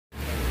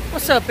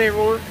What's up,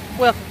 everyone?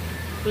 Welcome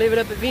to Live It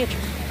Up Adventure.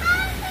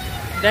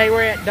 Today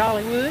we're at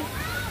Dollywood.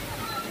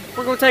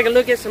 We're going to take a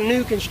look at some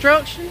new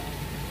construction,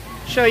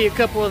 show you a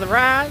couple of the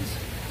rides.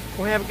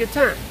 We'll have a good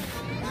time.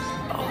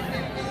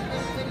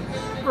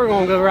 We're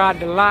going to go ride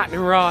the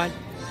lightning rod.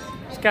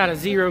 It's got a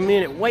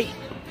 0-minute wait.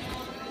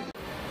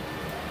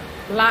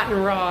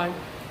 Lightning rod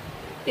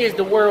is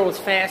the world's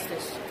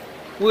fastest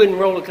wooden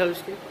roller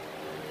coaster,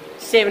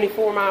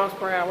 74 miles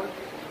per hour.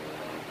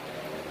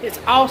 It's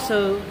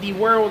also the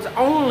world's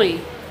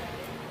only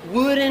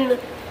wooden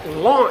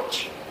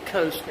launch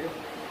coaster.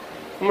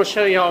 I'm going to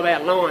show you all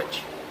that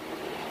launch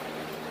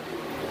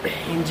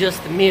in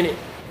just a minute.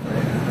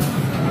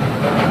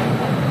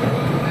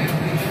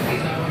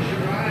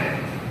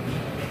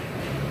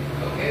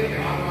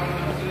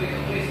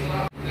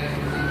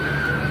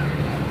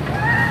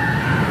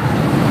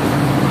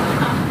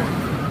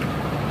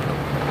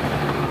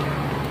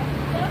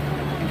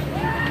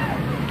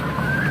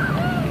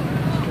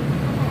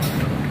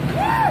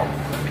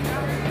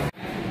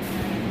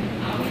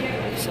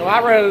 So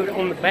I rode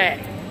on the back.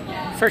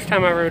 First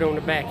time I rode on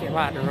the back at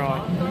Lightning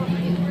Rod.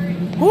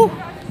 Woo!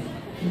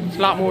 It's a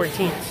lot more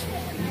intense.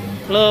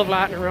 Love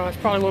Lightning Rod. It's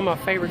probably one of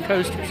my favorite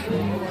coasters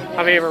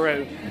I've ever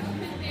rode.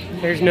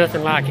 There's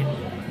nothing like it.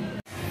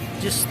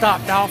 Just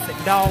stopped off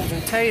at Dogs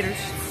and Taters.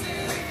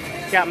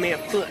 Got me a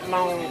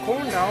foot-long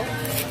corn dog.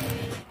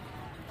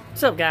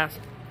 What's up, guys?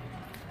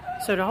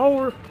 So the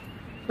whole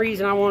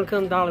reason I wanted to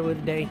come to Dollywood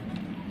today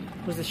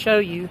was to show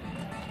you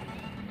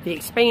the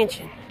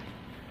expansion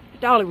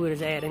Dollywood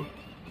is adding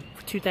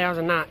for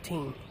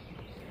 2019.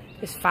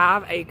 It's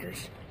 5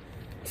 acres.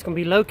 It's going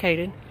to be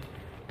located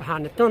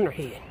behind the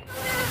Thunderhead.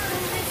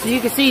 So you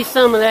can see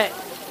some of that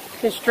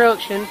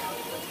construction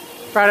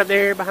right up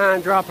there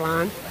behind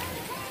Dropline.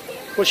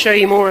 We'll show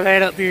you more of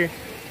that up here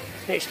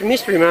next to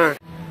Mystery Mine.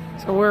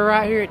 So we're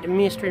right here at the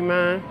Mystery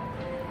Mine,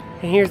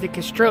 and here's the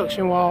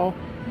construction wall.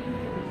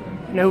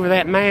 And over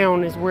that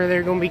mound is where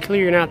they're going to be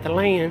clearing out the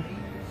land.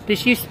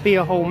 This used to be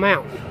a whole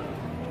mountain.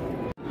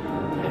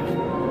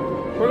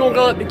 We're going to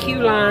go up the queue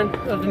line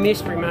of the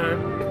Mystery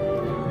Mine.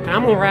 And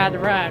I'm going to ride the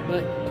ride,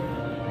 but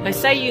they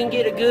say you can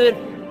get a good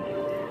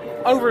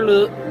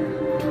overlook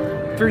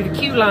through the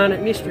queue line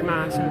at Mystery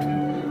Mine. So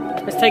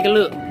let's take a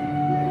look.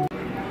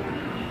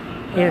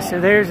 Yeah,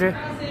 so there's a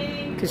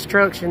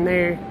construction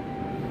there.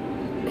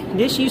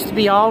 This used to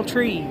be all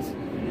trees,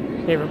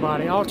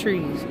 everybody, all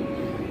trees.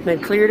 They've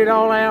cleared it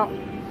all out.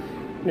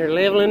 They're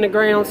leveling the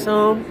ground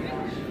some.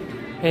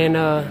 And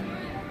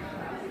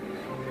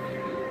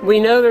we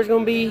know there's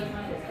going to be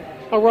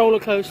a roller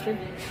coaster.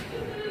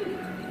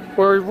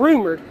 We're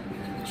rumored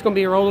it's going to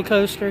be a roller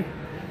coaster,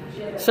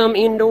 some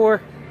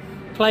indoor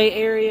play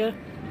area,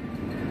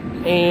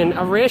 and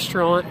a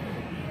restaurant,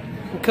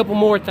 and a couple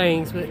more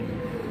things. But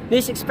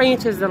this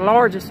expansion is the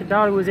largest that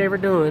Dollywood's ever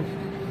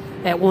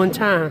done at one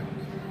time.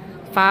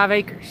 5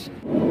 acres.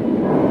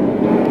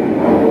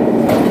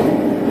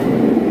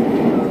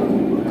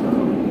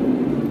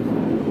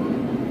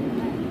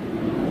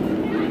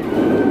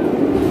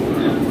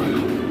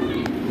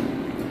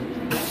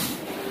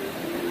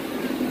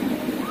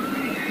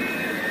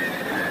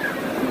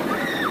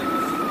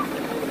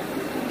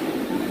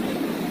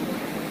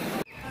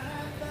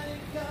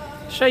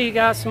 Show you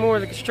guys some more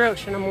of the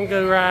construction. I'm gonna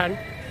go ride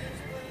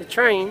the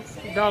train,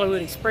 the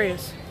Dollywood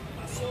Express.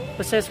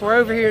 But since we're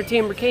over here at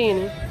Timber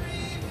Canyon,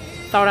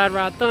 thought I'd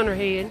ride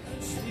Thunderhead.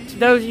 To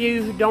those of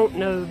you who don't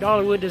know,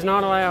 Dollywood does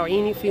not allow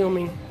any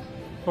filming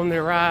on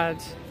their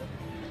rides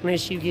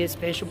unless you get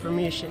special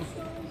permission.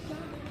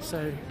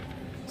 So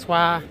that's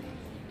why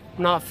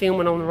I'm not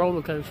filming on the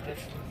roller coasters.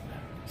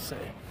 So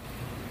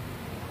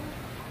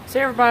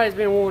everybody's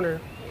been wondering,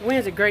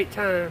 when's a great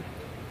time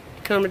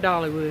to come to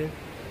Dollywood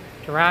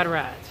to ride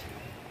rides?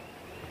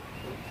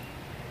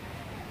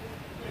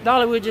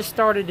 Dollywood just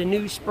started the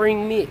new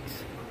spring mix,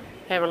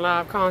 having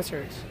live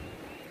concerts.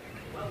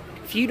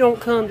 If you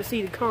don't come to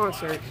see the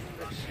concerts,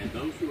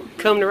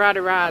 come to ride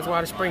the rides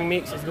while the spring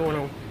mix is going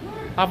on.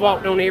 I've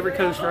walked on every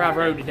coaster I've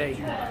rode today.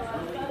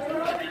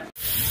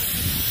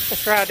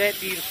 Let's ride that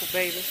beautiful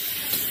baby.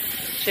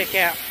 Check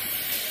out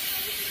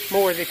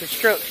more of the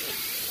construction.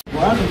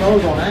 Riding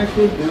those on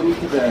active duty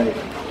today.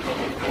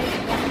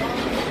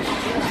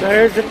 So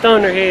there's the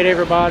Thunderhead,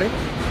 everybody.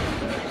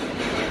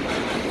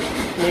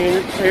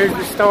 And there's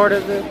the start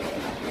of the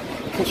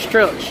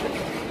construction.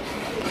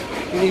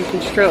 New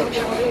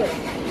construction.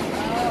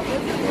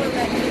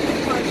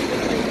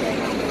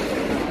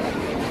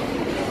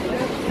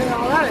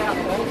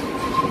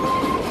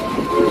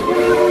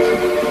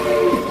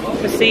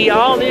 But see,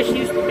 all this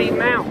used to be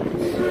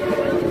mountains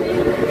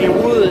and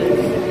woods.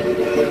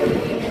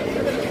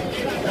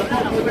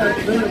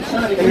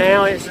 And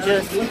now it's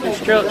just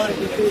construction.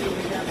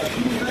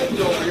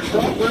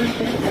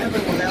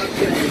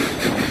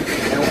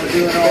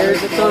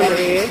 There's the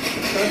Thunderhead.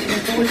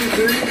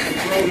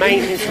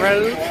 Maintenance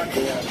road.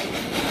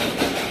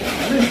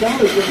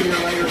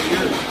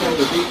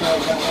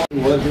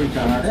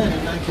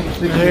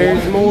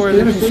 There's more of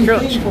the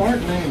construction.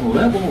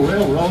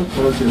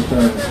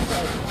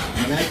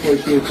 that's where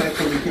she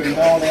effectively became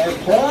known as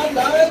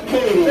Klondike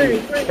Katie.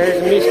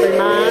 There's the Mystery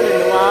Mine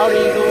and the Wild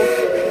Eagle.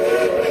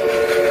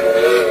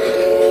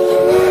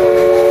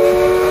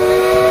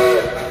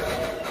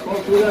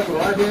 Folks, we got the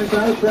right-hand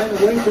side, trying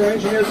to wait for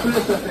Engineer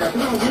Chris up there.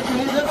 Come on, get your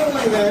hands up and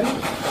wave at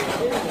him.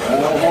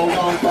 Hold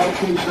on, folks.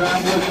 He's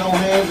trying with no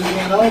hands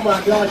again. Oh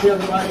my gosh,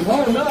 everybody.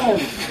 Hold on.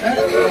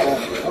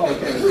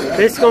 Okay.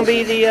 This is going to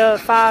be the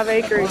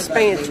 5-acre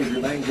expansion.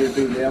 Your lanes here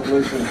through the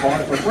Evolution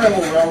Park from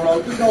Rebel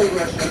Railroad to Gold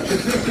Rush Junction to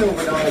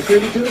Silver Dollar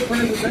City to the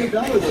present day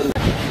Dollywood.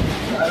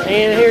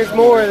 And here's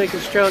more of the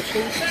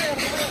construction.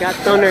 Got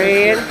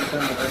Thunderhead,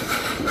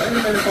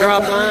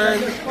 Drop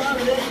Line,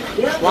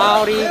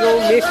 Wild Eagle,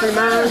 Mystery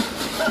Mine.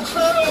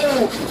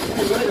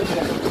 Hey, wait a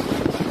minute.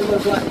 It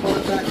looks like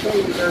Klondike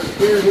Katie. There's a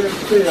deer here in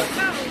still.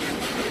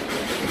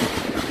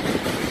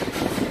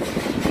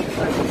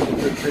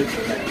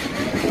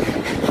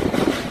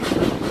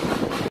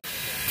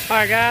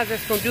 Alright guys,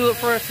 that's going to do it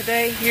for us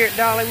today here at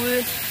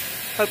Dollywood.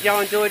 Hope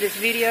y'all enjoyed this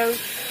video.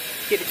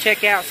 Get to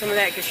check out some of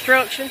that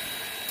construction.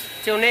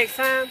 Till next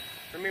time,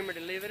 remember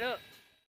to live it up.